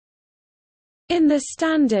In the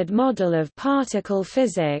Standard Model of particle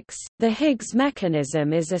physics, the Higgs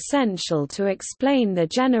mechanism is essential to explain the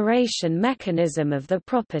generation mechanism of the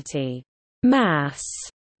property mass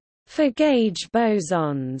for gauge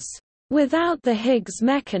bosons. Without the Higgs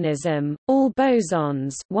mechanism, all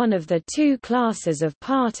bosons, one of the two classes of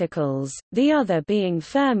particles, the other being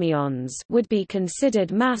fermions, would be considered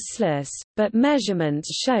massless, but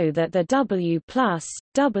measurements show that the W+,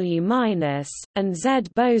 W-, and Z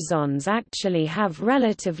bosons actually have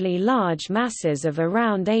relatively large masses of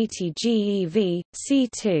around 80 GeV,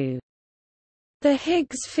 C2. The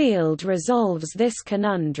Higgs field resolves this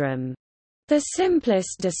conundrum. The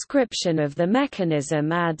simplest description of the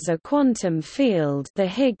mechanism adds a quantum field, the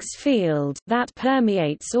Higgs field, that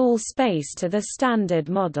permeates all space to the Standard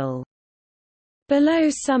Model. Below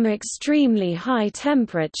some extremely high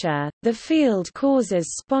temperature, the field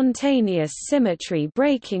causes spontaneous symmetry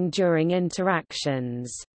breaking during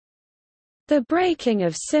interactions. The breaking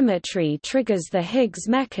of symmetry triggers the Higgs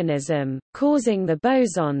mechanism, causing the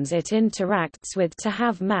bosons it interacts with to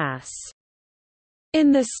have mass.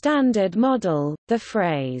 In the Standard Model, the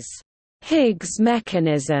phrase, Higgs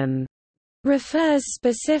mechanism, refers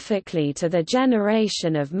specifically to the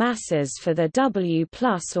generation of masses for the W+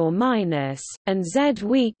 or minus, and Z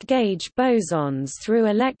weak gauge bosons through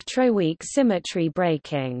electroweak symmetry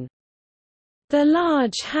breaking. The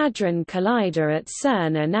Large Hadron Collider at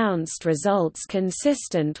CERN announced results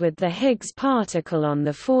consistent with the Higgs particle on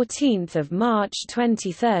 14 March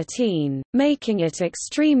 2013, making it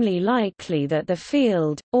extremely likely that the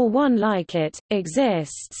field, or one like it,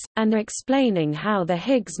 exists, and explaining how the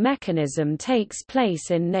Higgs mechanism takes place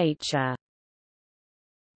in nature.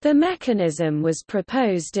 The mechanism was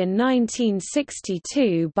proposed in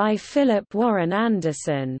 1962 by Philip Warren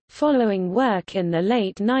Anderson, following work in the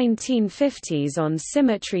late 1950s on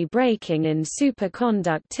symmetry breaking in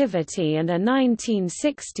superconductivity and a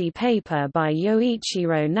 1960 paper by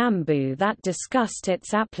Yoichiro Nambu that discussed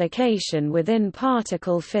its application within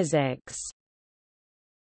particle physics.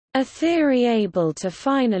 A theory able to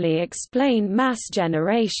finally explain mass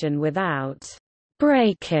generation without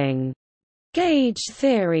breaking gauge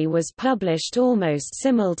theory was published almost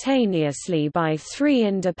simultaneously by three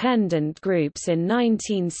independent groups in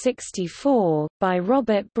 1964, by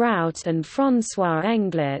Robert Brout and François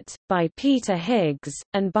Englert, by Peter Higgs,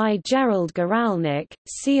 and by Gerald Guralnik,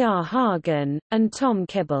 C.R. Hagen, and Tom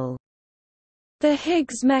Kibble. The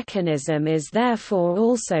Higgs mechanism is therefore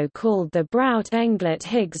also called the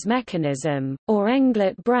Brout-Englert-Higgs mechanism, or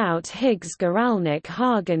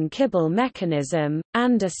Englert-Brout-Higgs-Guralnik-Hagen-Kibble mechanism,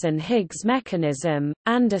 Anderson-Higgs mechanism,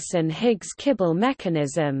 Anderson-Higgs-Kibble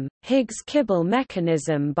mechanism, Higgs-Kibble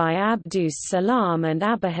mechanism by Abdus Salam and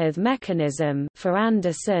Abahith mechanism for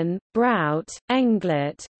Anderson, Brout,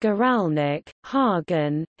 Englert, Guralnik,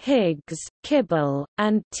 Hagen, Higgs, Kibble,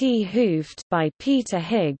 and T. Hooft by Peter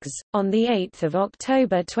Higgs. On 8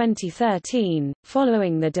 October 2013,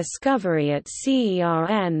 following the discovery at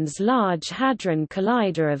CERN's Large Hadron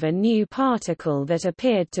Collider of a new particle that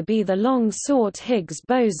appeared to be the long-sought Higgs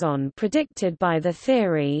boson predicted by the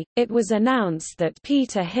theory, it was announced that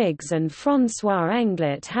Peter Higgs and François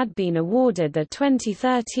Englert had been awarded the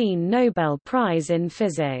 2013 Nobel Prize in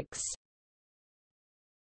Physics.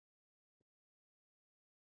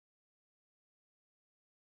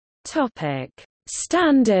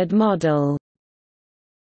 Standard Model.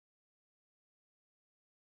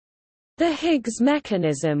 The Higgs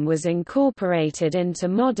mechanism was incorporated into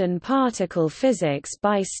modern particle physics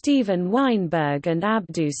by Steven Weinberg and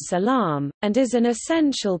Abdus Salam, and is an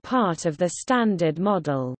essential part of the Standard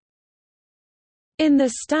Model. In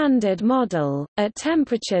the Standard Model, at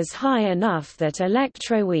temperatures high enough that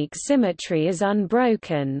electroweak symmetry is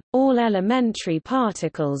unbroken, all elementary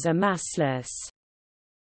particles are massless.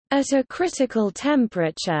 At a critical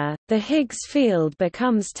temperature, the Higgs field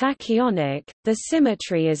becomes tachyonic, the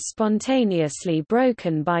symmetry is spontaneously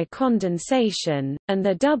broken by condensation, and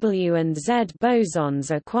the W and Z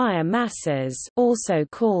bosons acquire masses, also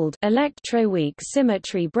called electroweak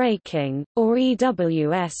symmetry breaking, or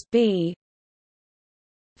EWSB.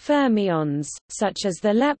 Fermions, such as the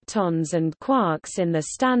leptons and quarks in the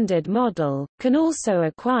Standard Model, can also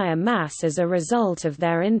acquire mass as a result of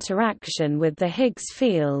their interaction with the Higgs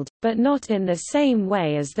field, but not in the same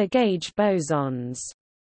way as the gauge bosons.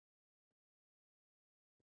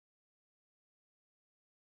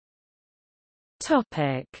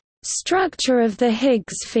 Structure of the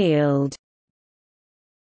Higgs field.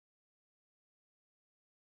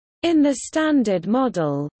 In the Standard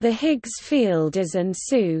Model, the Higgs field is an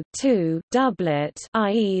SU doublet,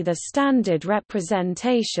 i.e. the standard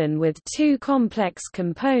representation with two complex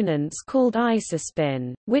components called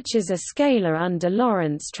isospin, which is a scalar under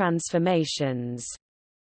Lorentz transformations.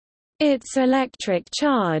 Its electric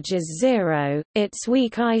charge is 0, its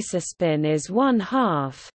weak isospin is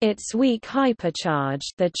 1/2, its weak hypercharge,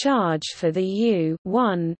 the charge for the U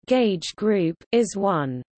gauge group, is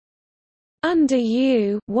 1. Under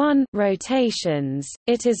U rotations,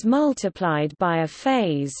 it is multiplied by a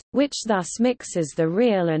phase, which thus mixes the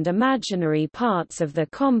real and imaginary parts of the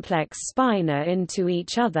complex spinor into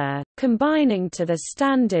each other, combining to the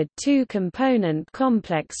standard two-component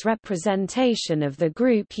complex representation of the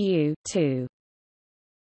group U.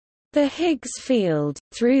 The Higgs field,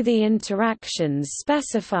 through the interactions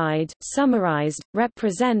specified, summarized,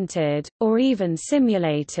 represented, or even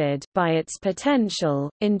simulated by its potential,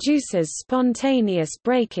 induces spontaneous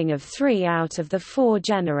breaking of 3 out of the 4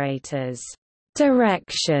 generators'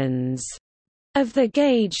 directions of the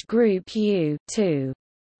gauge group U.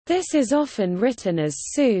 This is often written as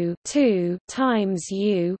SU times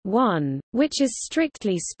U, which is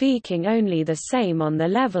strictly speaking only the same on the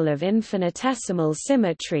level of infinitesimal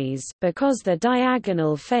symmetries, because the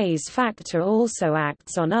diagonal phase factor also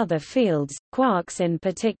acts on other fields, quarks in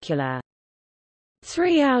particular.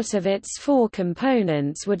 3 out of its 4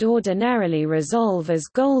 components would ordinarily resolve as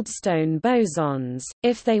Goldstone bosons,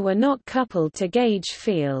 if they were not coupled to gauge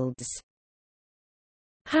fields.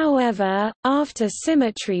 However, after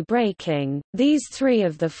symmetry breaking, these 3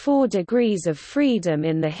 of the 4 degrees of freedom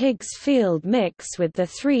in the Higgs field mix with the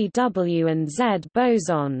 3 W and Z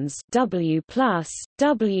bosons W+,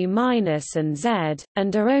 W- and Z,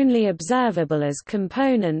 and are only observable as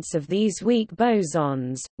components of these weak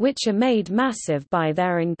bosons, which are made massive by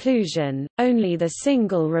their inclusion. Only the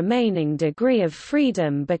single remaining degree of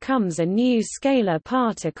freedom becomes a new scalar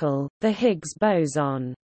particle, the Higgs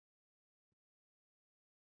boson.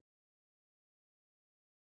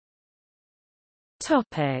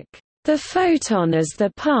 The photon is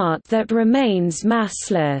the part that remains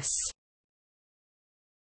massless.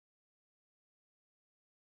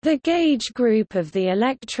 The gauge group of the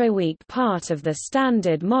electroweak part of the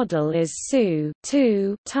Standard Model is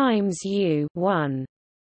SU times U.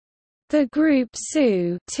 The group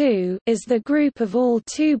SU is the group of all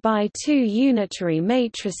 2x2 unitary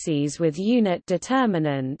matrices with unit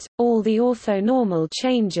determinant, all the orthonormal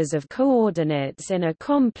changes of coordinates in a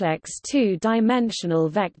complex 2-dimensional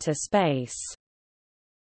vector space.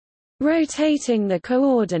 Rotating the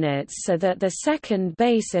coordinates so that the second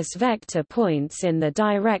basis vector points in the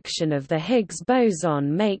direction of the Higgs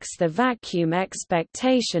boson makes the vacuum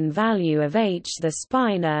expectation value of H the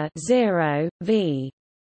spinor 0, v.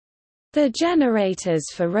 The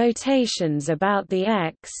generators for rotations about the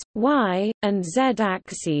x, y, and z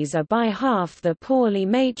axes are by half the Pauli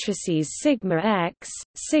matrices sigma x,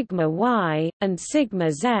 sigma y, and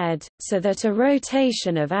sigma z, so that a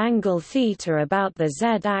rotation of angle theta about the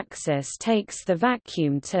z-axis takes the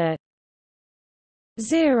vacuum to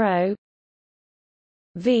 0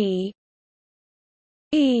 v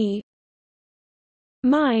e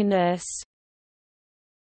minus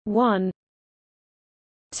 1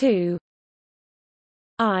 2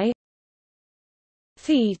 I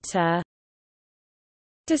theta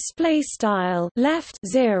display style left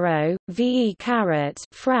 0 ve caret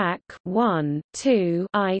frac 1 2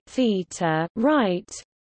 I theta right.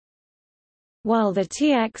 While the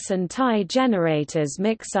Tx and Ti generators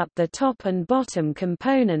mix up the top and bottom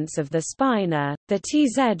components of the spinor, the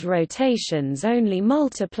Tz rotations only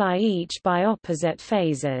multiply each by opposite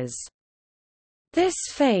phases. This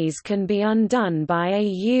phase can be undone by a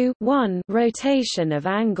U rotation of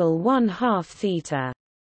angle 1/2 theta.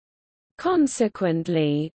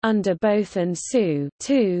 Consequently, under both an SU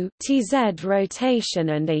Tz rotation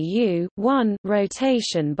and a U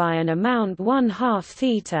rotation by an amount 1/2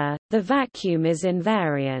 theta, the vacuum is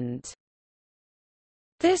invariant.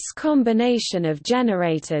 This combination of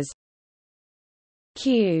generators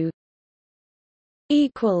Q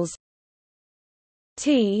equals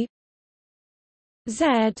T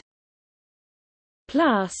Z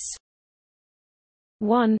plus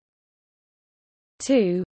 1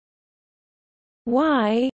 2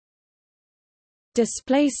 Y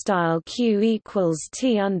display style Q equals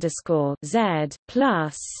T underscore Z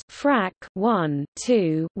plus frac 1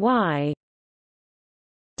 2 Y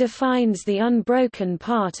defines the unbroken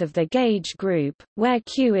part of the gauge group, where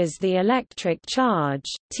Q is the electric charge,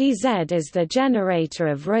 Tz is the generator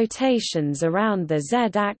of rotations around the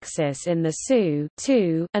z-axis in the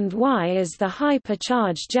SU and Y is the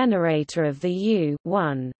hypercharge generator of the U.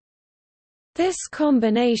 This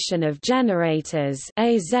combination of generators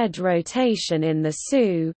AZ rotation in the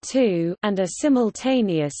SU and a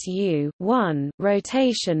simultaneous U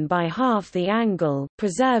rotation by half the angle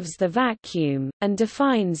preserves the vacuum, and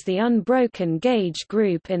defines the unbroken gauge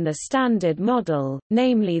group in the Standard Model,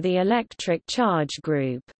 namely the electric charge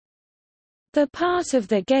group. The part of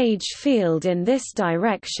the gauge field in this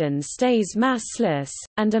direction stays massless,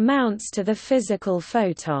 and amounts to the physical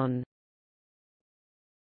photon.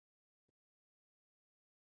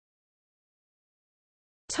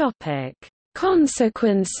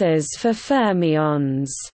 Consequences for fermions.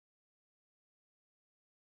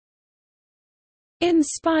 In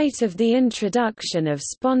spite of the introduction of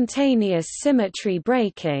spontaneous symmetry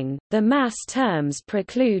breaking, the mass terms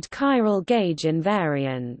preclude chiral gauge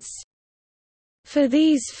invariance. For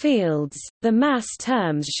these fields, the mass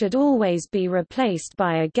terms should always be replaced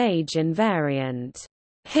by a gauge invariant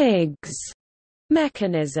Higgs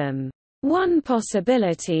mechanism. One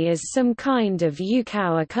possibility is some kind of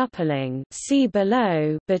Yukawa coupling, see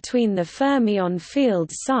below, between the fermion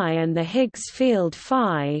field psi and the Higgs field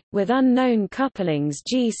phi, with unknown couplings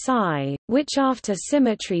g psi, which after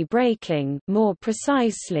symmetry breaking, more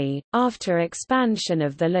precisely, after expansion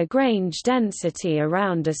of the Lagrange density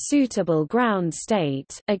around a suitable ground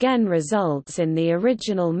state, again results in the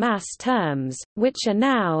original mass terms, which are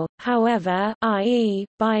now, however, i.e.,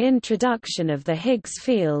 by introduction of the Higgs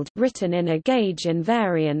field, written in a gauge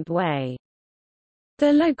invariant way.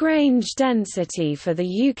 The Lagrange density for the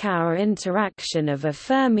Yukawa interaction of a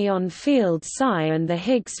fermion field psi and the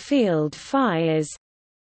Higgs field phi is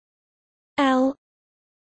L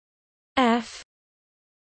F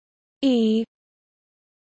E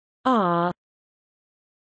R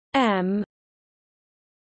M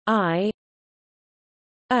I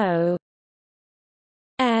O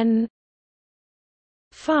N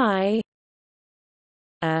phi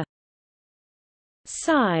a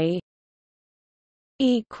psi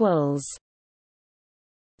equals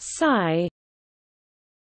psi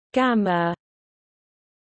gamma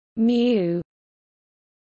mu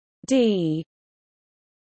d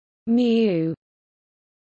mu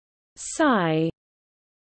psi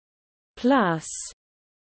plus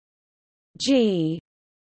g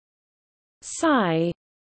psi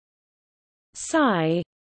psi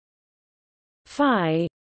phi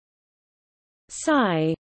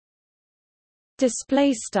psi.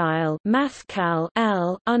 Display style mathcal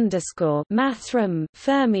L underscore mathrm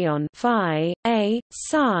fermion phi a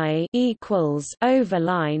psi equals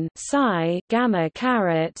overline psi gamma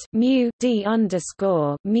caret mu d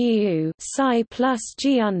underscore mu psi plus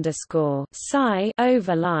g underscore psi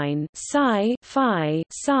overline psi phi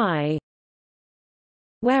psi,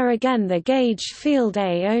 where again the gauge field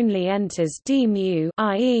A only enters d mu,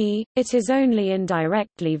 i.e., it is only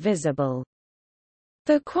indirectly visible.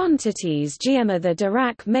 The quantities Gm are the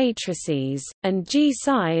Dirac matrices, and G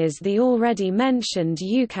psi is the already mentioned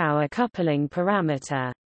Yukawa coupling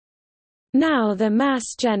parameter. Now the mass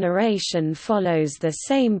generation follows the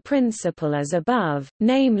same principle as above,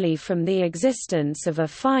 namely from the existence of a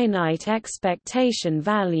finite expectation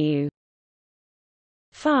value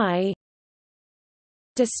phi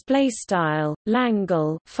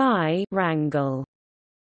Langle phi wrangle.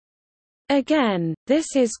 Again, this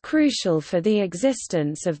is crucial for the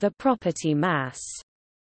existence of the property mass.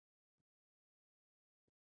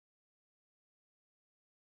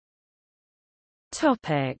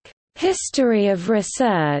 Topic: History of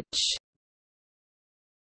research.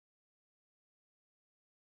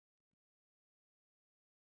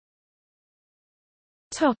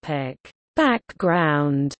 Topic: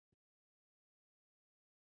 Background.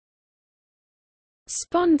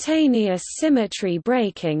 Spontaneous symmetry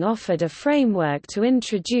breaking offered a framework to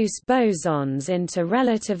introduce bosons into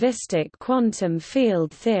relativistic quantum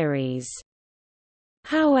field theories.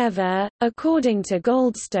 However, according to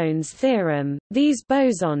Goldstone's theorem, these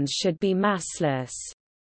bosons should be massless.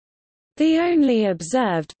 The only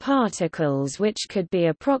observed particles which could be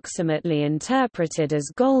approximately interpreted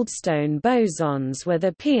as Goldstone bosons were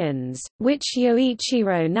the pions, which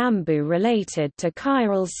Yoichiro Nambu related to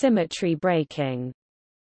chiral symmetry breaking.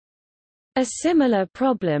 A similar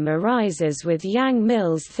problem arises with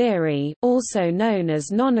Yang-Mills theory, also known as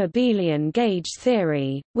non-abelian gauge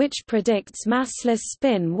theory, which predicts massless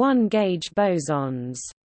spin-1 gauge bosons.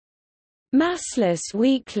 Massless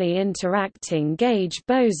weakly interacting gauge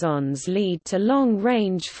bosons lead to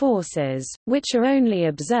long-range forces, which are only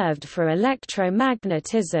observed for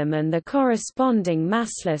electromagnetism and the corresponding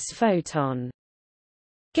massless photon.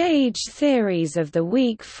 Gauge theories of the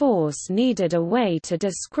weak force needed a way to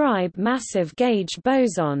describe massive gauge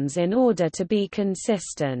bosons in order to be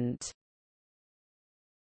consistent.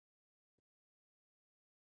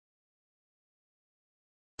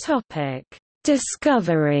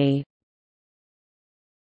 Discovery.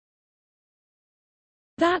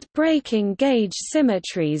 That breaking gauge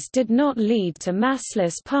symmetries did not lead to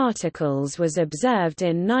massless particles was observed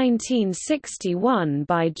in 1961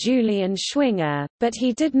 by Julian Schwinger, but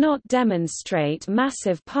he did not demonstrate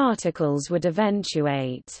massive particles would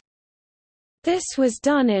eventuate. This was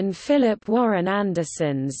done in Philip Warren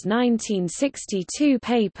Anderson's 1962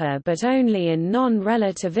 paper but only in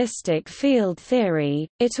non-relativistic field theory.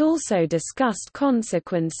 It also discussed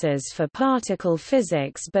consequences for particle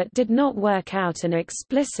physics but did not work out an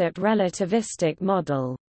explicit relativistic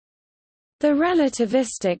model. The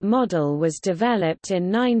relativistic model was developed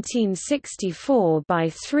in 1964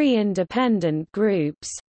 by three independent groups: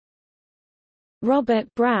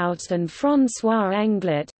 Robert Brout and François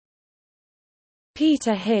Englert,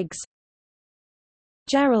 Peter Higgs,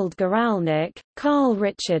 Gerald Guralnik, Carl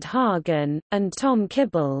Richard Hagen, and Tom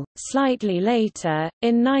Kibble, slightly later,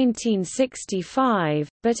 in 1965,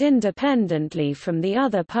 but independently from the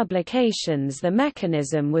other publications. The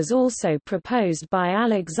mechanism was also proposed by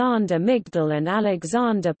Alexander Migdal and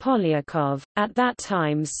Alexander Polyakov, at that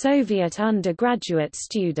time Soviet undergraduate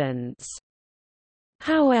students.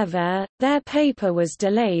 However, their paper was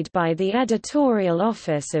delayed by the editorial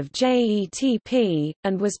office of JETP,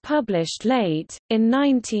 and was published late, in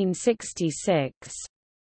 1966.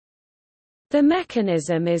 The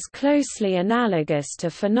mechanism is closely analogous to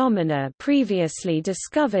phenomena previously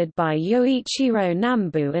discovered by Yoichiro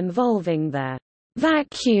Nambu involving the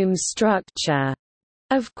vacuum structure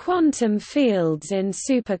of quantum fields in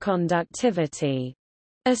superconductivity.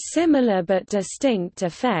 A similar but distinct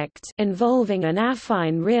effect involving an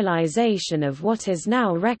affine realization of what is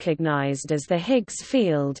now recognized as the Higgs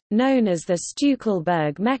field, known as the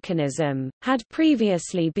Stueckelberg mechanism, had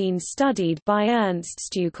previously been studied by Ernst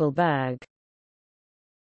Stueckelberg.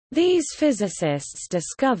 These physicists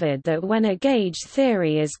discovered that when a gauge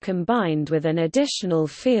theory is combined with an additional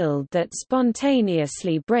field that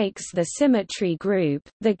spontaneously breaks the symmetry group,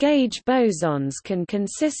 the gauge bosons can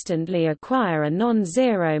consistently acquire a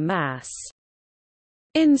non-zero mass.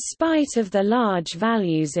 In spite of the large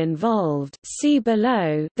values involved, see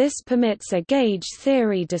below, this permits a gauge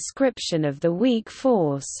theory description of the weak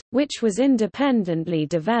force, which was independently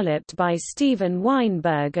developed by Stephen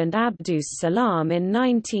Weinberg and Abdus Salam in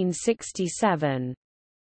 1967.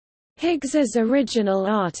 Higgs's original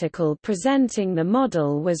article presenting the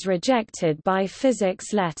model was rejected by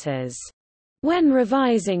Physics Letters. When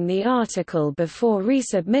revising the article before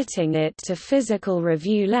resubmitting it to Physical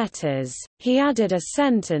Review Letters, he added a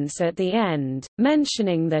sentence at the end,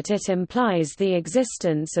 mentioning that it implies the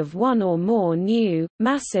existence of one or more new,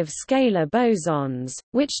 massive scalar bosons,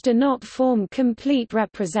 which do not form complete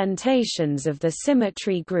representations of the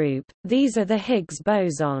symmetry group. These are the Higgs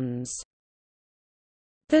bosons.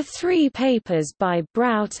 The three papers by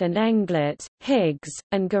Brout and Englert, Higgs,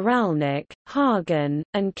 and Guralnik, Hagen,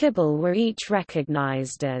 and Kibble were each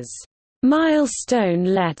recognized as milestone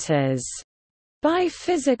letters by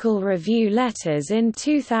Physical Review Letters in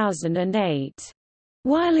 2008.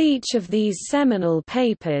 While each of these seminal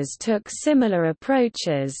papers took similar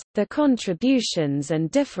approaches, the contributions and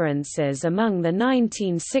differences among the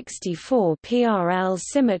 1964 PRL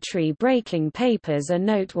symmetry breaking papers are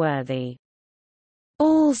noteworthy.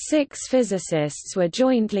 All six physicists were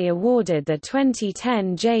jointly awarded the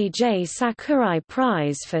 2010 J.J. Sakurai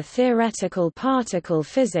Prize for Theoretical Particle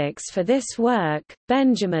Physics for this work.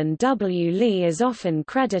 Benjamin W. Lee is often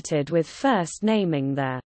credited with first naming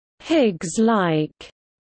the Higgs-like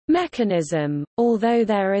mechanism, although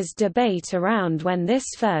there is debate around when this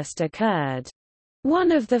first occurred.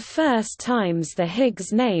 One of the first times the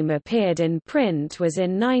Higgs name appeared in print was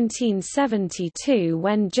in 1972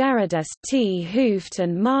 when Gerardus T. Hooft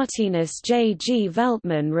and Martinus J. G.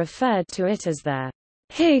 Veltman referred to it as the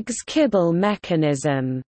Higgs-Kibble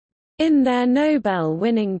mechanism in their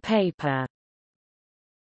Nobel-winning paper.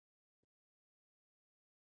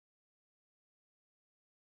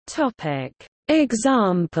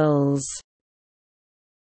 Examples.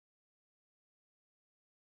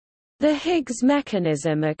 The Higgs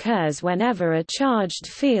mechanism occurs whenever a charged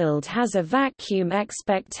field has a vacuum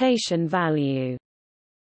expectation value.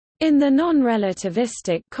 In the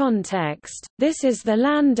non-relativistic context, this is the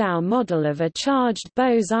Landau model of a charged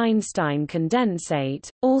Bose–Einstein condensate,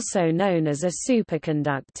 also known as a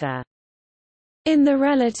superconductor. In the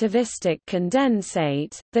relativistic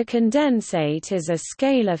condensate, the condensate is a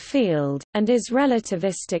scalar field, and is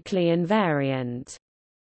relativistically invariant.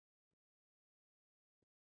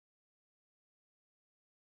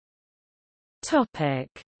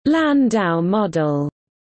 Landau model.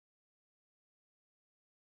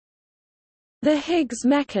 The Higgs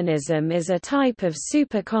mechanism is a type of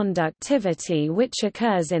superconductivity which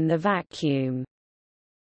occurs in the vacuum.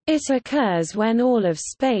 It occurs when all of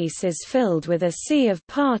space is filled with a sea of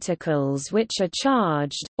particles which are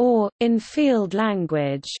charged, or, in field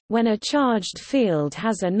language, when a charged field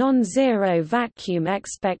has a non-zero vacuum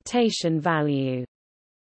expectation value.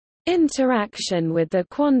 Interaction with the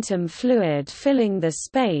quantum fluid filling the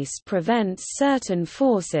space prevents certain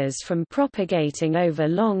forces from propagating over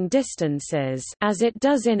long distances, as it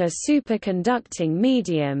does in a superconducting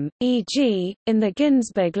medium, e.g., in the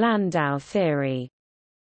Ginzburg-Landau theory.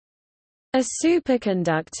 A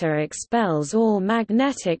superconductor expels all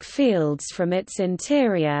magnetic fields from its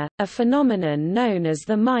interior, a phenomenon known as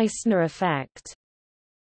the Meissner effect.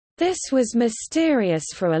 This was mysterious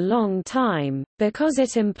for a long time, because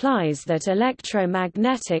it implies that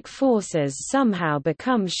electromagnetic forces somehow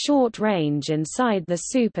become short-range inside the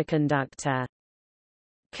superconductor.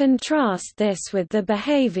 Contrast this with the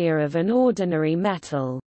behavior of an ordinary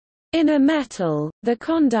metal. In a metal, the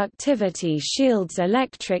conductivity shields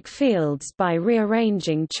electric fields by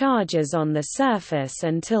rearranging charges on the surface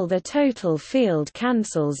until the total field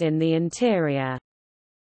cancels in the interior.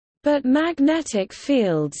 But magnetic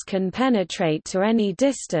fields can penetrate to any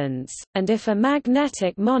distance, and if a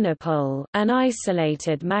magnetic monopole, an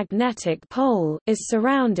isolated magnetic pole, is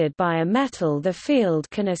surrounded by a metal, the field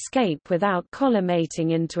can escape without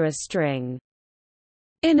collimating into a string.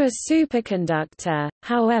 In a superconductor,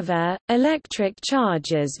 however, electric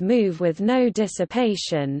charges move with no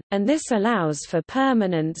dissipation, and this allows for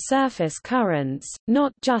permanent surface currents,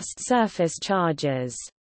 not just surface charges.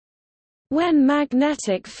 When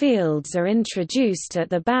magnetic fields are introduced at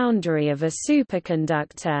the boundary of a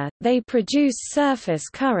superconductor, they produce surface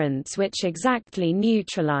currents which exactly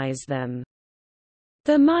neutralize them.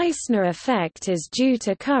 The Meissner effect is due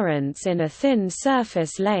to currents in a thin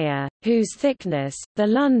surface layer, whose thickness, the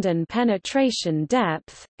London penetration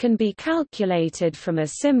depth, can be calculated from a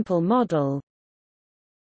simple model,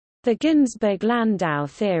 the Ginzburg-Landau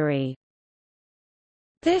theory.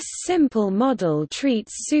 This simple model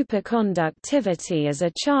treats superconductivity as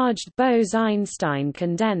a charged Bose–Einstein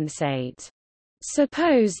condensate.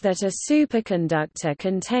 Suppose that a superconductor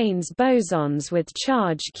contains bosons with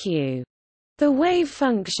charge Q. The wave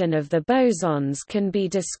function of the bosons can be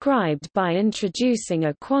described by introducing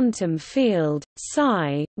a quantum field,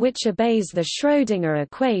 psi, which obeys the Schrödinger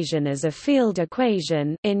equation as a field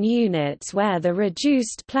equation in units where the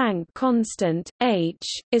reduced Planck constant,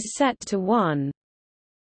 h, is set to 1.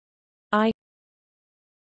 I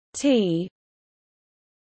T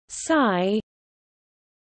psi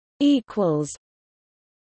equals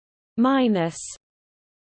minus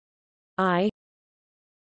I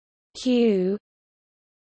Q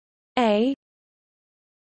A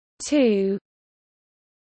 2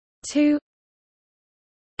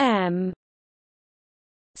 M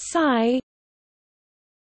psi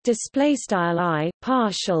display style I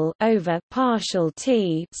partial over partial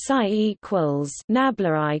T psi equals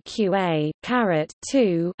nabla IQA caret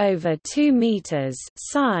 2 over 2 meters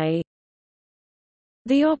psi.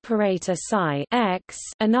 The operator psi x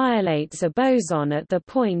annihilates a boson at the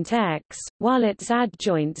point x, while its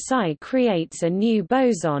adjoint psi creates a new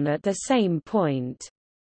boson at the same point.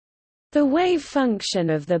 The wave function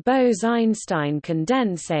of the Bose–Einstein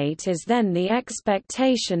condensate is then the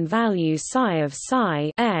expectation value psi of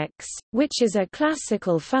psi x, which is a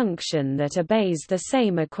classical function that obeys the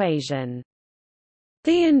same equation.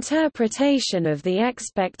 The interpretation of the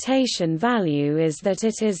expectation value is that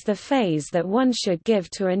it is the phase that one should give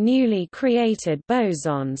to a newly created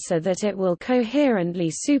boson so that it will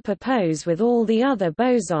coherently superpose with all the other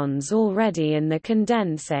bosons already in the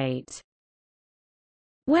condensate.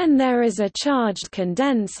 When there is a charged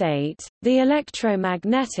condensate, the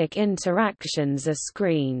electromagnetic interactions are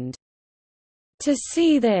screened. To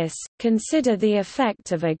see this, consider the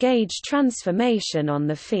effect of a gauge transformation on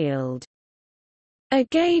the field. A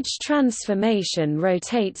gauge transformation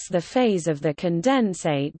rotates the phase of the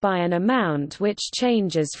condensate by an amount which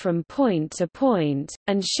changes from point to point,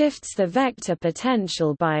 and shifts the vector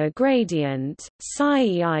potential by a gradient, psi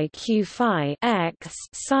eiq phi x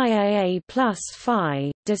psi aa plus phi,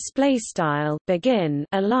 displaystyle begin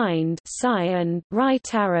aligned psi and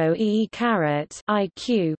right arrow e caret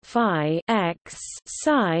iq phi x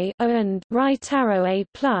psi and right arrow a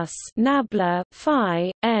plus nabla phi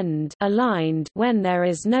end aligned. When there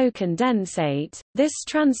is no condensate, this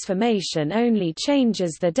transformation only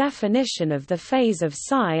changes the definition of the phase of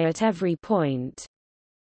psi at every point.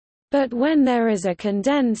 But when there is a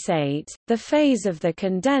condensate, the phase of the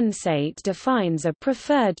condensate defines a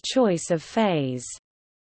preferred choice of phase.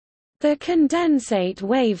 The condensate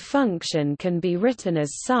wave function can be written as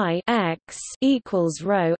psi x equals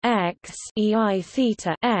rho x ei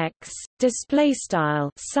theta x. Display style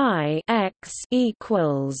psi x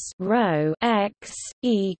equals rho x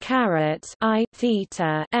e caret I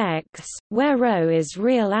theta x, where rho is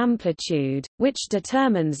real amplitude, which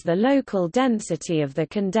determines the local density of the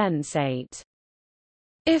condensate.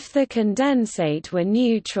 If the condensate were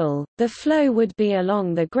neutral, the flow would be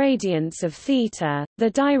along the gradients of theta,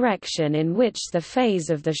 the direction in which the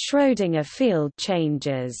phase of the Schrödinger field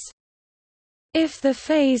changes. If the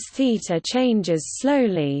phase theta changes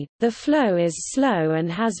slowly, the flow is slow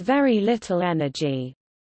and has very little energy.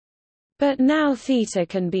 But now theta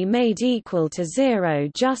can be made equal to zero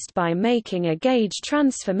just by making a gauge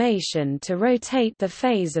transformation to rotate the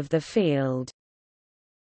phase of the field.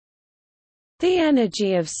 The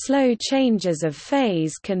energy of slow changes of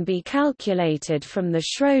phase can be calculated from the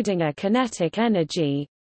Schrödinger kinetic energy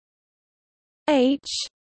H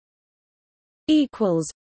equals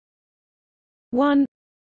 1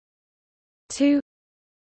 2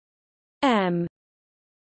 m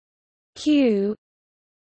q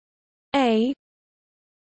a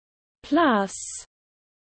plus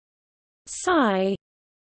psi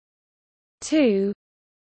 2.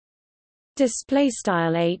 Display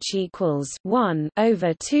style H equals 1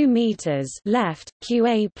 over 2 meters left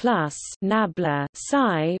QA plus nabla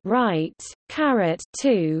psi right caret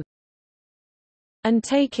 2, and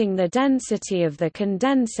taking the density of the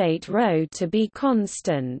condensate rho to be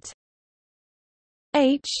constant.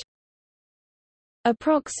 H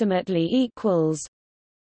approximately equals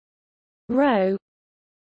rho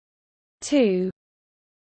 2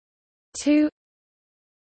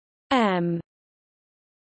 m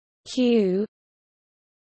q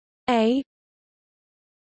a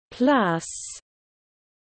plus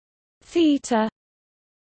theta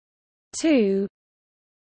 2.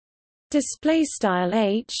 Display style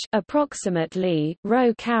H approximately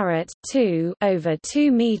rho caret 2 over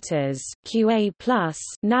 2 meters QA plus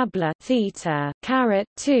nabla theta caret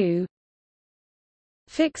 2.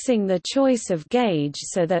 Fixing the choice of gauge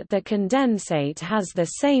so that the condensate has the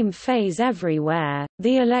same phase everywhere,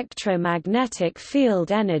 the electromagnetic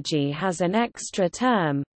field energy has an extra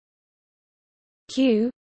term Q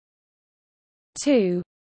 2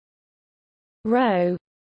 rho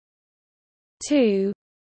 2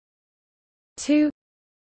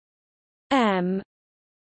 m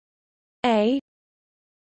a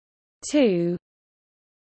 2.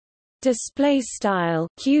 Display style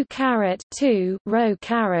q caret 2 rho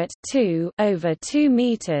caret 2 over 2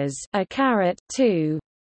 meters a caret 2.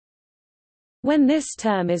 When this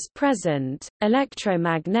term is present,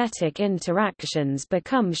 electromagnetic interactions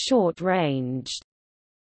become short-ranged.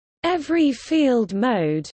 Every field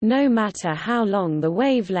mode, no matter how long the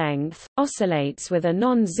wavelength, oscillates with a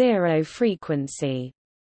non-zero frequency.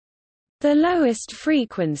 The lowest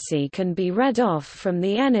frequency can be read off from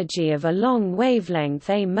the energy of a long wavelength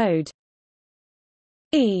A mode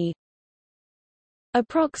E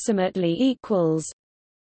approximately equals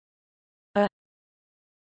a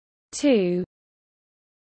 2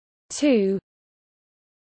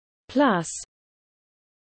 plus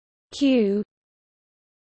Q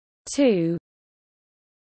 2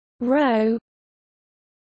 rho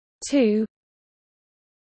 2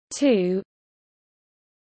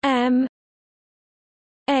 m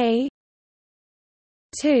a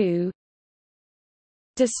 2.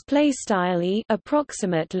 Display style E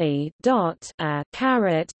approximately dot a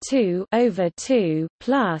caret 2 over 2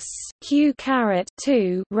 plus Q caret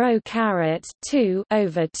 2 rho caret 2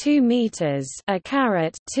 over 2 meters a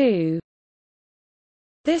caret 2.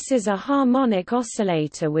 This is a harmonic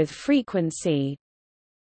oscillator with frequency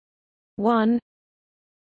 1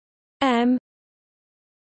 m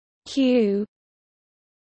q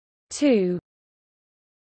 2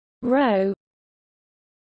 rho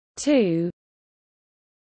 2.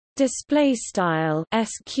 Display style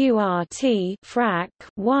sqrt frac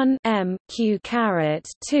 1 m q caret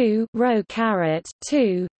 2 rho caret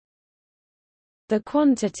 2. The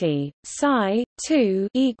quantity psi 2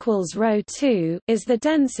 equals rho 2 is the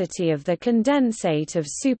density of the condensate of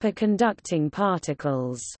superconducting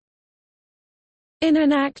particles. In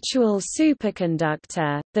an actual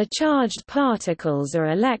superconductor, the charged particles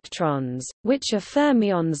are electrons, which are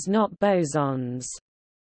fermions not bosons.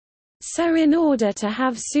 So in order to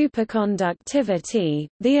have superconductivity,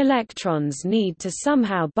 the electrons need to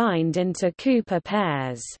somehow bind into Cooper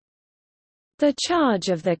pairs. The charge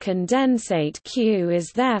of the condensate Q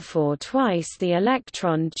is therefore twice the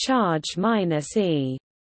electron charge minus E.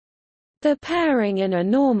 The pairing in a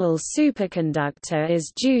normal superconductor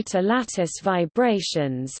is due to lattice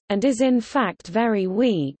vibrations, and is in fact very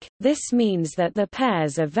weak. This means that the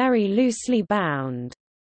pairs are very loosely bound.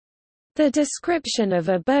 The description of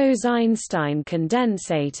a Bose–Einstein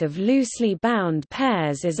condensate of loosely bound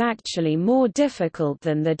pairs is actually more difficult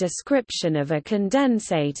than the description of a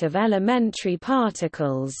condensate of elementary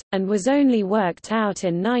particles, and was only worked out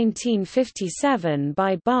in 1957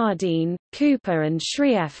 by Bardeen, Cooper and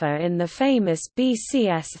Schrieffer in the famous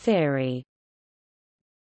BCS theory.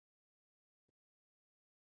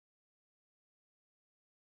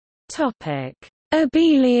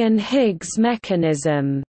 Abelian Higgs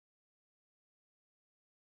mechanism.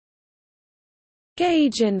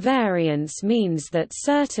 Gauge invariance means that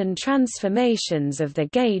certain transformations of the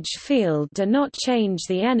gauge field do not change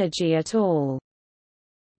the energy at all.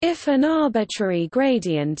 If an arbitrary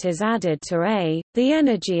gradient is added to A, the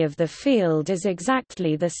energy of the field is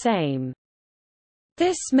exactly the same.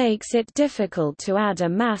 This makes it difficult to add a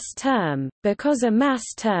mass term, because a mass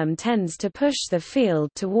term tends to push the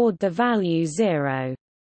field toward the value 0.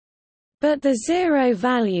 But the zero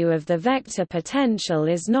value of the vector potential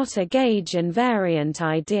is not a gauge invariant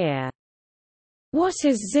idea. What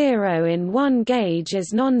is zero in one gauge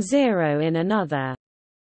is non-zero in another.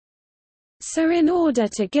 So in order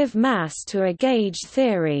to give mass to a gauge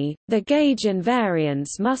theory, the gauge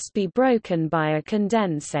invariance must be broken by a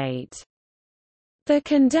condensate. The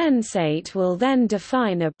condensate will then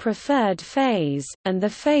define a preferred phase, and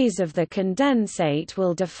the phase of the condensate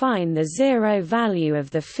will define the zero value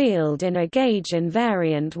of the field in a gauge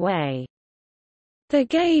invariant way. The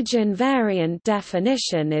gauge invariant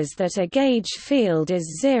definition is that a gauge field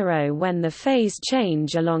is zero when the phase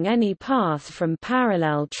change along any path from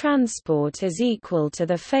parallel transport is equal to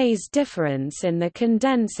the phase difference in the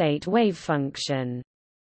condensate wavefunction.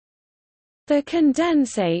 The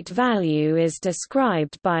condensate value is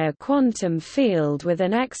described by a quantum field with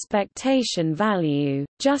an expectation value,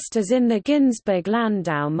 just as in the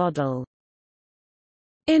Ginzburg–Landau model.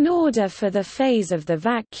 In order for the phase of the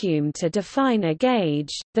vacuum to define a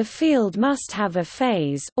gauge, the field must have a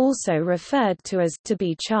phase, also referred to as to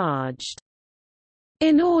be charged.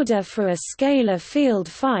 In order for a scalar field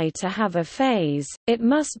phi to have a phase, it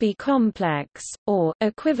must be complex, or,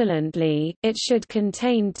 equivalently, it should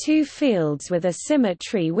contain two fields with a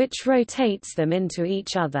symmetry which rotates them into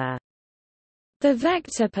each other. The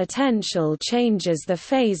vector potential changes the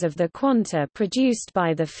phase of the quanta produced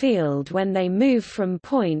by the field when they move from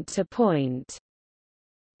point to point.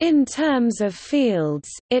 In terms of fields,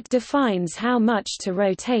 it defines how much to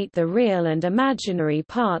rotate the real and imaginary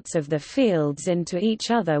parts of the fields into each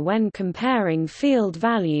other when comparing field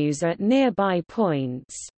values at nearby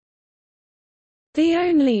points. The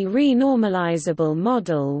only renormalizable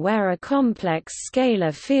model where a complex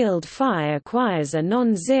scalar field phi acquires a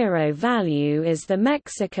non-zero value is the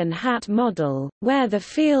Mexican hat model, where the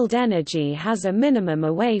field energy has a minimum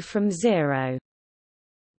away from zero.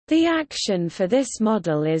 The action for this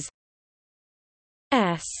model is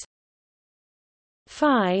S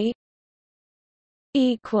phi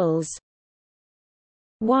equals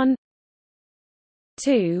 1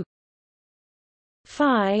 2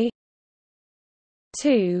 phi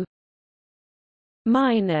 2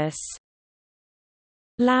 minus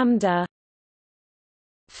lambda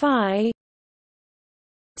phi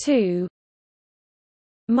 2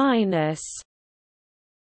 minus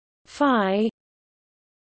phi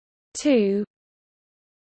 2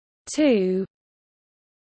 2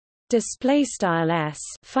 display style S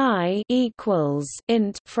phi equals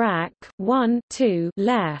int frac 1 2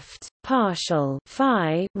 left partial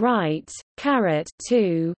phi right caret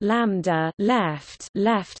 2 lambda left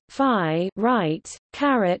phi right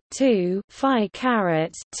caret 2 phi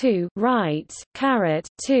caret 2 right caret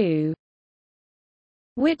 2,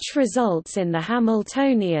 which results in the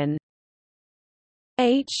Hamiltonian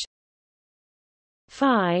H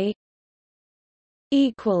phi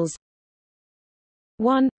equals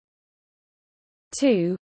 1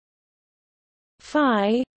 2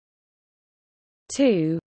 phi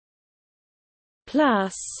 2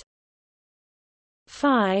 plus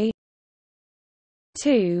phi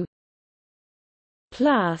 2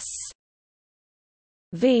 plus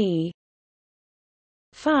v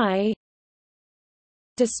phi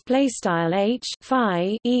display style H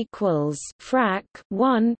phi equals frac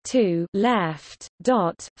 1 2 left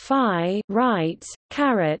dot phi right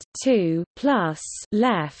caret 2 plus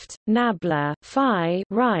left nabla phi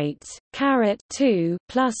right caret 2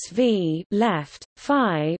 plus v left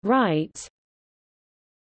phi right.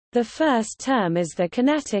 The first term is the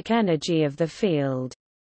kinetic energy of the field.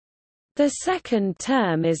 The second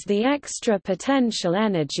term is the extra potential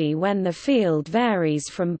energy when the field varies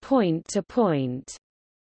from point to point.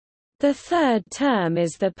 The third term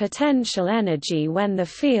is the potential energy when the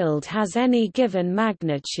field has any given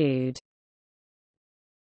magnitude.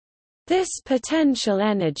 This potential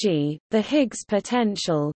energy, the Higgs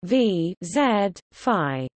potential, V Z,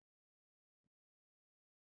 phi.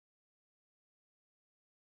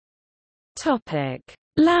 Topic: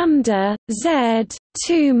 Lambda Z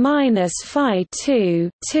 2 minus phi 2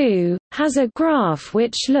 2 has a graph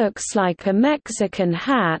which looks like a Mexican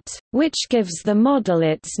hat, which gives the model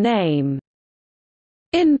its name.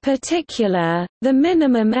 In particular, the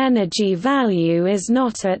minimum energy value is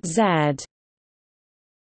not at Z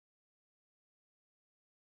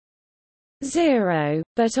 0,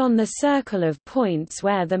 but on the circle of points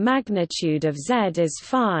where the magnitude of Z is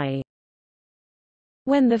phi.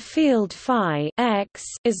 When the field phi x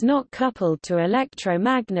is not coupled to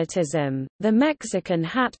electromagnetism, the Mexican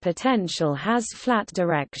hat potential has flat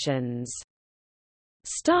directions.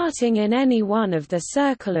 Starting in any one of the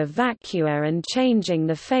circle of vacua and changing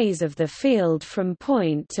the phase of the field from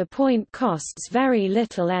point to point costs very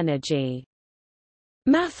little energy.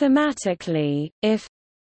 Mathematically, if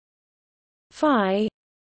phi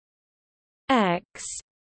x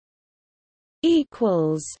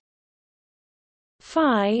equals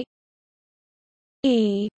phi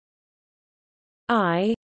e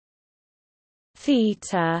I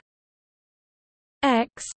theta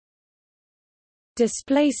x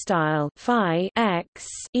display style phi x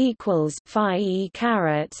equals phi e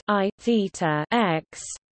caret I theta x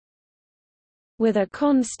with a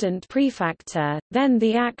constant prefactor, then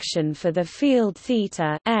the action for the field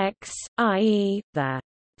theta x, i.e., the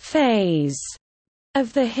phase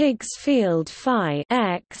of the Higgs field phi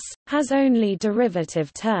x, has only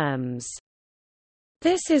derivative terms.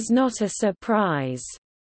 This is not a surprise.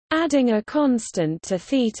 Adding a constant to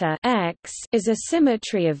theta x is a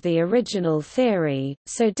symmetry of the original theory,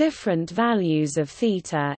 so different values of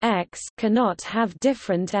theta x cannot have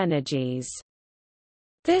different energies.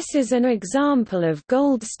 This is an example of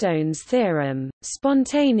Goldstone's theorem.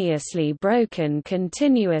 Spontaneously broken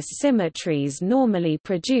continuous symmetries normally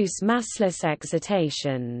produce massless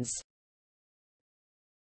excitations.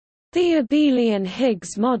 The abelian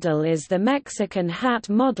Higgs model is the Mexican hat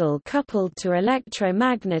model coupled to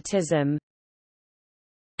electromagnetism.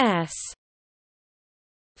 S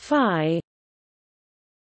phi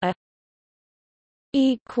a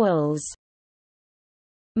equals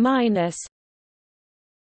minus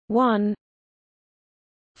 1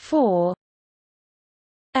 4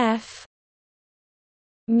 F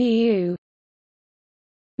mu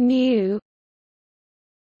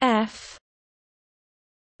F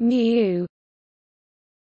mu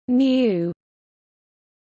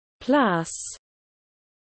plus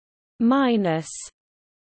minus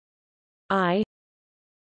I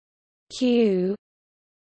q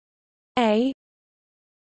a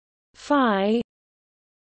phi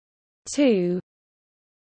 2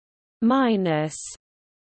 minus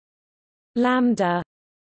lambda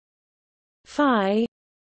phi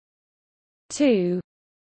 2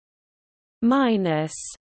 minus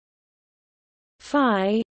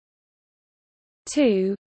phi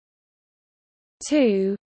 2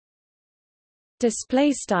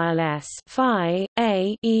 display style s phi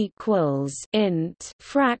a equals int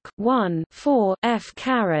frac 1 4 f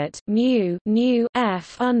caret mu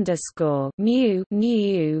f underscore mu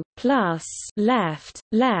plus left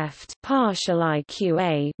partial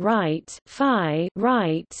iqa right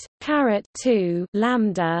caret 2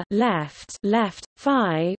 lambda left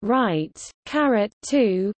phi right caret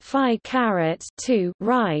 2 phi caret 2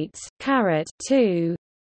 right caret 2.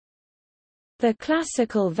 The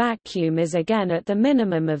classical vacuum is again at the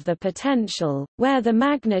minimum of the potential, where the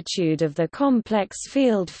magnitude of the complex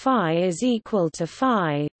field phi is equal to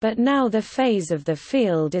phi, but now the phase of the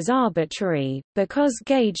field is arbitrary, because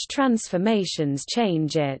gauge transformations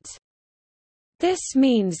change it. This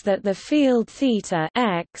means that the field theta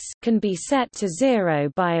x can be set to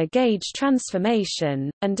 0 by a gauge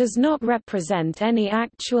transformation, and does not represent any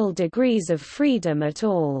actual degrees of freedom at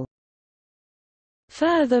all.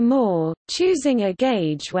 Furthermore, choosing a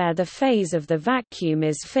gauge where the phase of the vacuum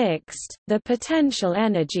is fixed, the potential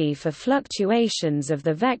energy for fluctuations of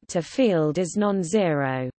the vector field is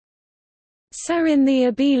non-zero. So in the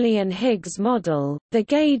abelian Higgs model, the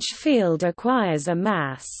gauge field acquires a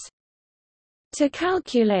mass. To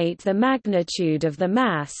calculate the magnitude of the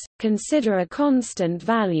mass, consider a constant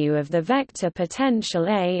value of the vector potential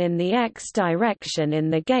A in the x direction in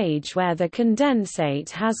the gauge where the condensate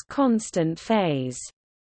has constant phase.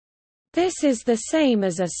 This is the same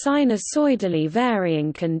as a sinusoidally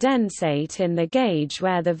varying condensate in the gauge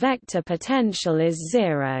where the vector potential is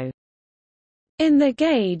zero. In the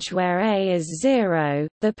gauge where A is zero,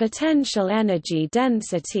 the potential energy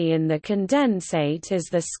density in the condensate is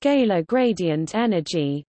the scalar gradient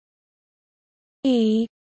energy E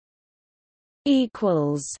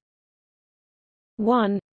equals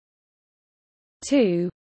 1 2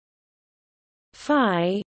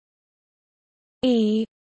 phi E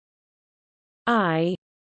I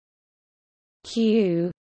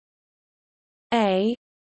Q A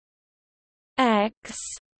X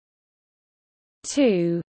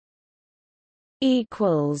 2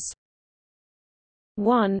 equals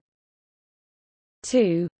 1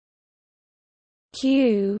 2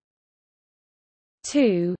 Q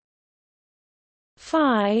 2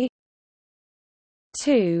 phi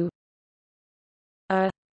 2 a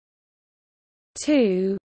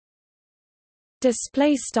 2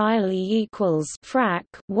 display style E equals frac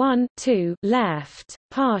 1 2 left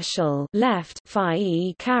partial left phi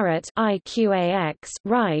E caret IQAX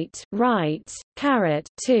right caret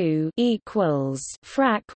 2 equals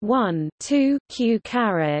frac 1 2 Q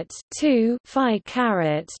caret 2 phi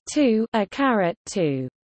caret 2 a caret 2.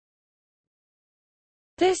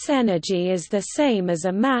 This energy is the same as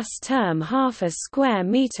a mass term half a square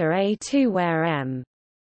meter A2 where m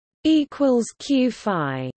equals Q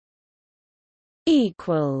phi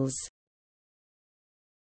equals.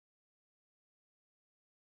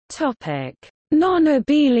 Topic: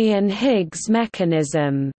 Non-Abelian Higgs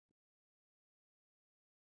mechanism.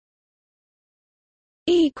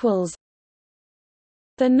 Equals.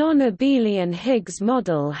 The non-Abelian Higgs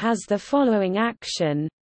model has the following action: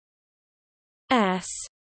 S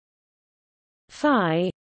phi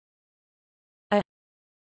a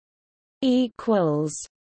equals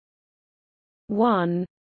 1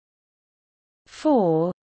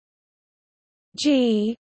 4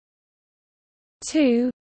 G 2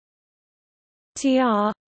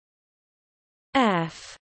 tr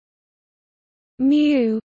F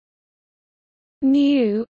mu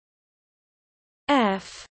nu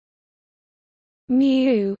F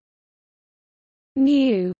mu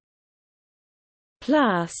nu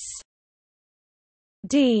plus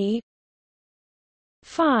D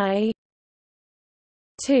phi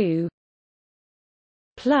 2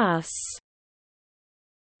 plus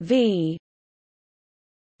V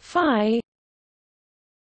phi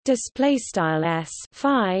display style S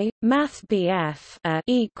phi math BF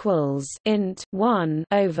equals int 1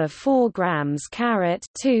 over 4 grams caret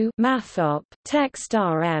 2 mathop text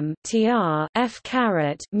RM tr F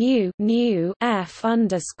caret mu nu F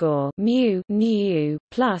underscore mu nu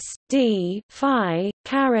plus D phi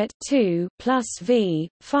caret 2 plus V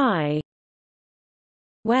phi,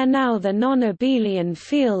 where now the non-abelian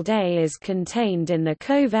field A is contained in the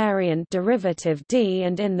covariant derivative D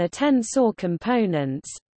and in the tensor components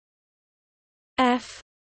F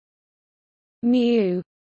mu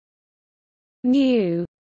nu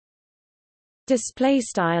display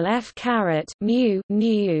style F caret mu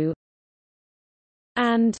nu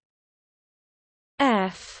and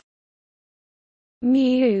F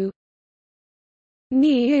mu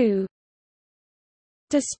nu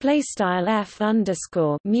display style F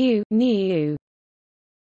underscore mu nu.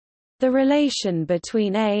 The relation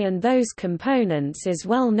between A and those components is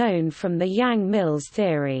well known from the Yang-Mills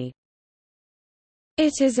theory.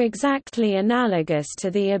 It is exactly analogous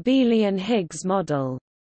to the abelian Higgs model.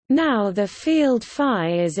 Now the field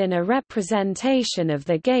phi is in a representation of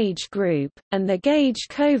the gauge group, and the gauge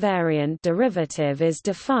covariant derivative is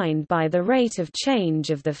defined by the rate of change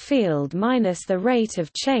of the field minus the rate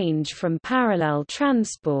of change from parallel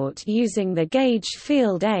transport using the gauge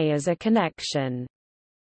field A as a connection.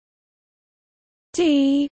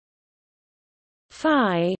 D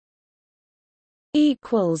phi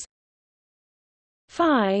equals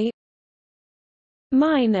phi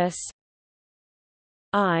minus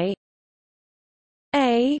I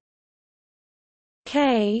A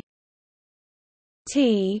K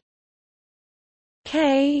T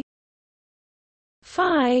K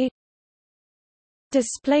phi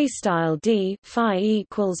display style D phi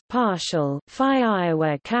equals partial phi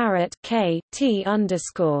Iowa caret K T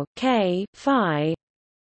underscore K phi.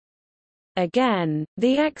 Again,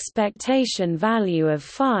 the expectation value of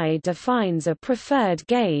phi defines a preferred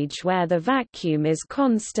gauge where the vacuum is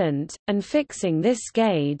constant, and fixing this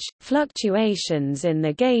gauge, fluctuations in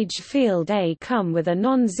the gauge field A come with a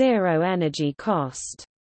non-zero energy cost.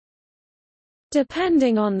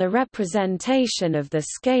 Depending on the representation of the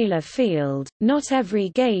scalar field, not every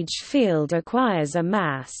gauge field acquires a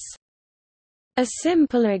mass. A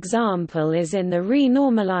simple example is in the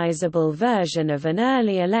renormalizable version of an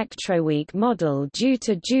early Electroweak model due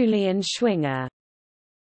to Julian Schwinger.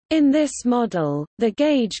 In this model, the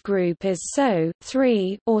gauge group is SO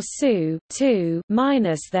 3 or SU 2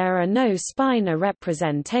 minus there are no spinor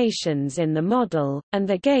representations in the model, and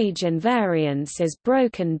the gauge invariance is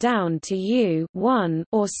broken down to U 1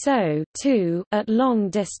 or SO 2 at long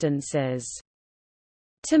distances.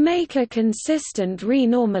 To make a consistent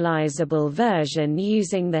renormalizable version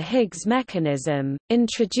using the Higgs mechanism,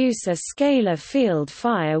 introduce a scalar field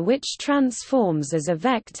phi which transforms as a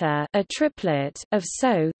vector, a triplet of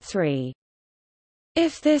SO 3.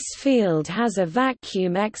 If this field has a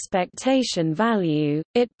vacuum expectation value,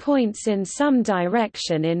 it points in some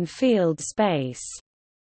direction in field space.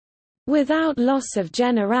 Without loss of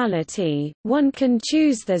generality, one can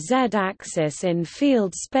choose the z-axis in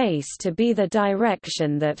field space to be the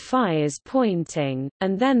direction that phi is pointing,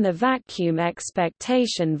 and then the vacuum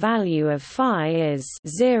expectation value of phi is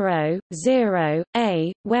 0, 0,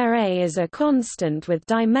 a, where a is a constant with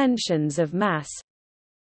dimensions of mass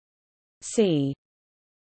c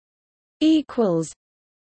equals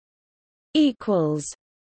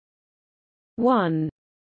 1.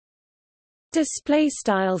 Display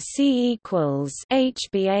style c equals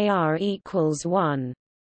hbar equals 1.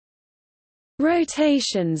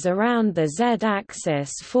 Rotations around the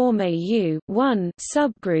z-axis form a U1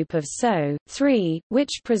 subgroup of SO 3, which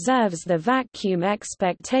preserves the vacuum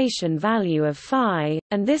expectation value of phi,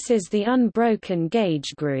 and this is the unbroken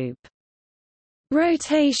gauge group.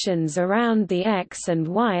 Rotations around the x and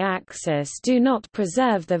y-axis do not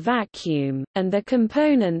preserve the vacuum, and the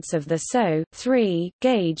components of the SO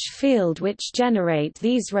gauge field which generate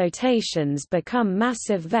these rotations become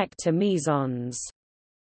massive vector mesons.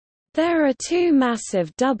 There are two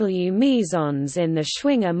massive W mesons in the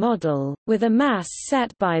Schwinger model, with a mass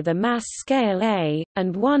set by the mass scale A,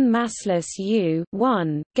 and one massless U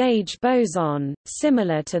gauge boson,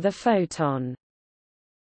 similar to the photon.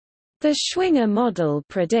 The Schwinger model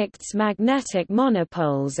predicts magnetic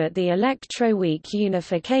monopoles at the Electroweak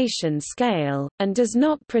unification scale, and does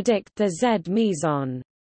not predict the Z meson.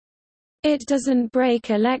 It doesn't break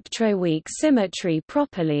Electroweak symmetry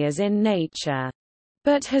properly as in nature.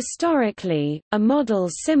 But historically, a model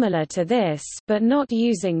similar to this but not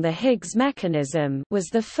using the Higgs mechanism was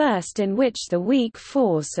the first in which the weak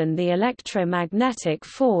force and the electromagnetic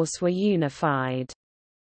force were unified.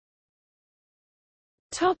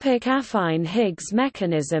 Affine Higgs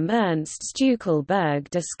mechanism. Ernst Stueckelberg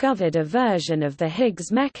discovered a version of the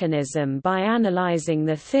Higgs mechanism by analyzing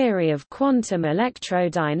the theory of quantum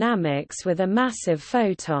electrodynamics with a massive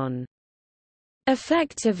photon.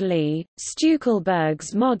 Effectively,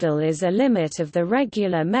 Stueckelberg's model is a limit of the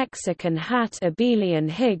regular Mexican hat-abelian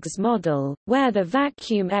Higgs model, where the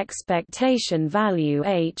vacuum expectation value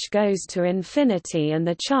h goes to infinity and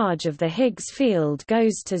the charge of the Higgs field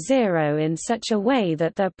goes to zero in such a way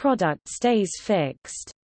that their product stays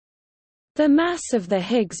fixed. The mass of the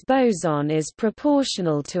Higgs boson is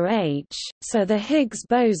proportional to h, so the Higgs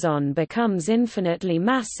boson becomes infinitely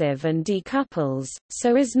massive and decouples,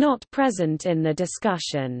 so is not present in the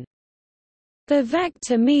discussion. The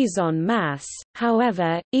vector meson mass,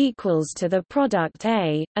 however, equals to the product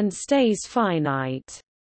A, and stays finite.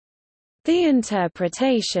 The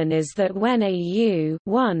interpretation is that when a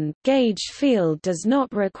U1 gauge field does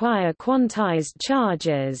not require quantized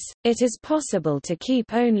charges, it is possible to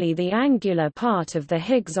keep only the angular part of the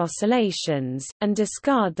Higgs oscillations, and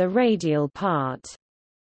discard the radial part.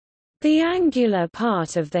 The angular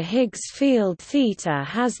part of the Higgs field theta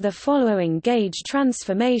has the following gauge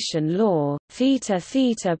transformation law: theta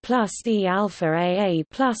plus e alpha aa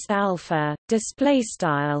plus alpha. Display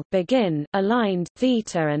style begin aligned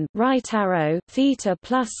theta and right arrow theta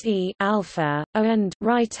plus e alpha and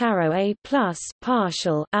right arrow a plus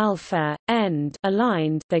partial alpha end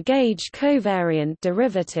aligned. The gauge covariant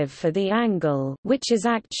derivative for the angle, which is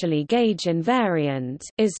actually gauge invariant,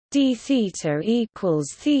 is d theta equals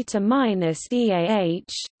theta minus EAH,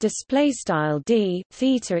 display style d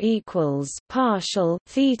theta equals partial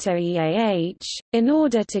theta EAH. In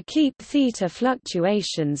order to keep theta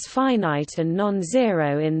fluctuations finite and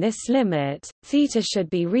non-zero in this limit, theta should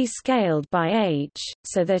be rescaled by h,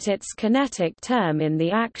 so that its kinetic term in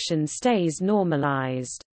the action stays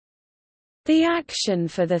normalized. The action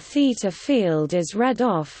for the theta field is read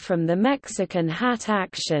off from the Mexican hat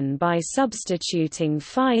action by substituting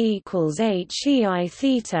phi equals h ei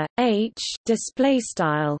theta h display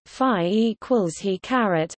style phi equals he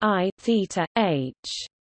caret I theta h.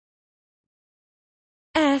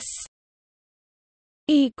 S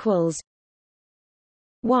equals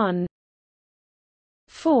 1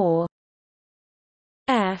 4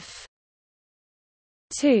 F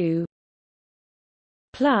 2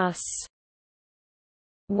 plus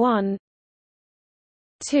 1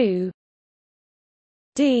 2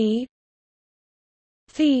 d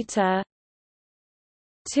theta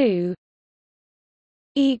 2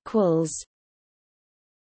 equals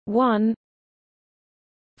 1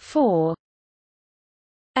 4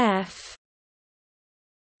 F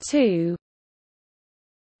 2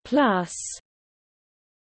 plus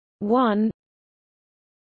 1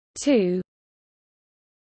 2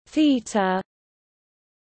 theta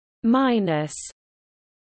minus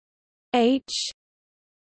H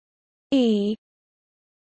E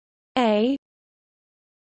A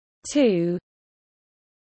 2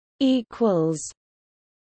 equals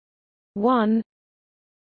 1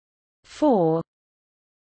 4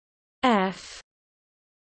 F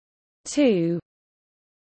 2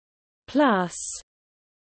 plus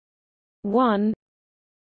 1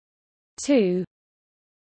 2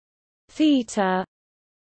 theta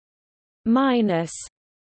minus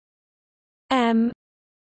M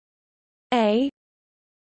A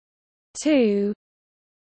 2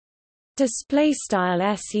 display style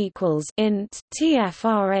s equals int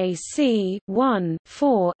tfrac 1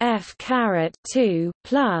 4 f caret 2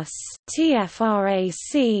 plus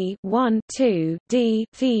tfrac 1 2 d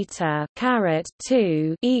theta caret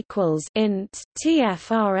 2 equals int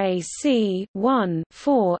tfrac 1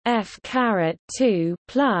 4 f caret 2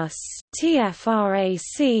 plus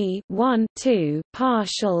tfrac 1 2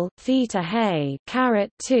 partial theta hay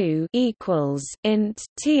caret 2 equals int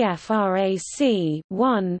tfrac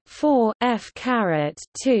 1 4 f caret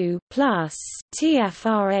 2 plus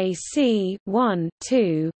tfrac 1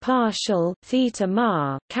 2 partial theta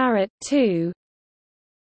mar caret 2.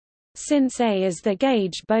 Since A is the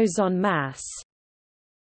gauge boson mass,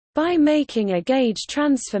 by making a gauge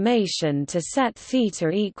transformation to set theta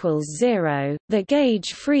equals 0, the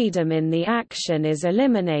gauge freedom in the action is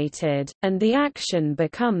eliminated, and the action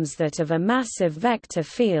becomes that of a massive vector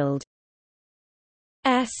field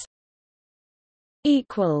S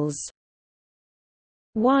equals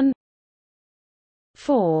 1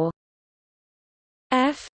 4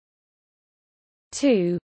 F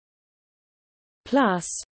 2 plus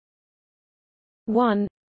 1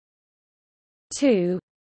 2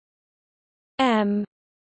 M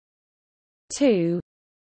 2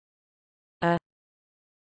 a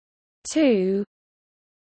 2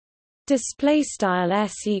 display style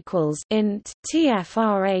s equals int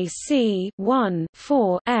tfrac 1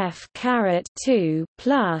 4 f caret 2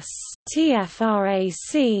 plus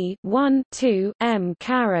tfrac 1 2 m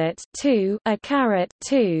caret 2 a caret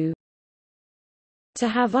 2. To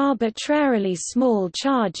have arbitrarily small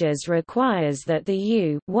charges requires that the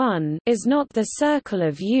U is not the circle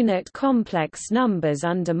of unit complex numbers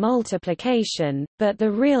under multiplication, but the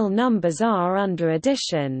real numbers are under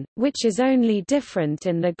addition, which is only different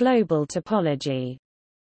in the global topology.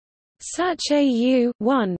 Such a U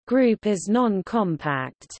group is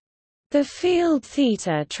non-compact. The field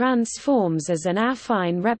θ transforms as an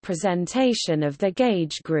affine representation of the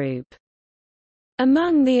gauge group.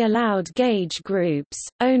 Among the allowed gauge groups,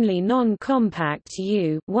 only non-compact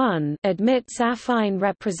U admits affine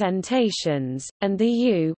representations, and the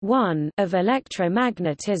U of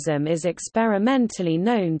electromagnetism is experimentally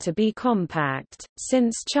known to be compact,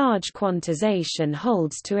 since charge quantization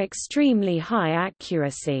holds to extremely high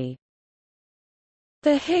accuracy.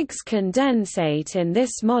 The Higgs condensate in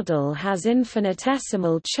this model has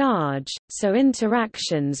infinitesimal charge, so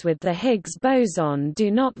interactions with the Higgs boson do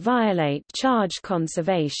not violate charge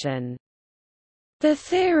conservation. The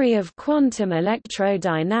theory of quantum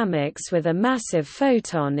electrodynamics with a massive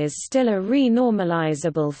photon is still a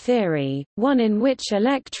renormalizable theory, one in which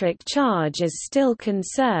electric charge is still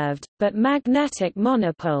conserved, but magnetic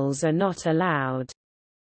monopoles are not allowed.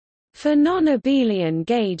 For non-abelian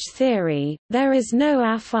gauge theory, there is no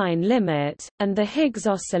affine limit, and the Higgs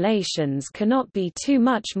oscillations cannot be too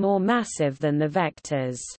much more massive than the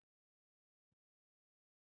vectors.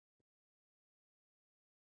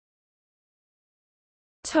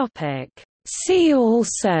 See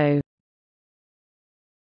also: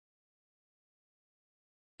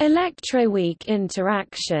 Electroweak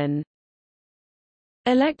interaction,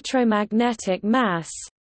 electromagnetic mass,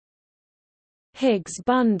 Higgs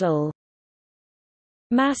bundle,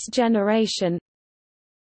 mass generation,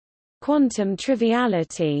 quantum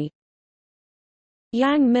triviality,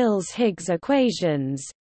 Yang-Mills Higgs equations.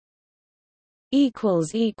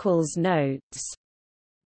 Notes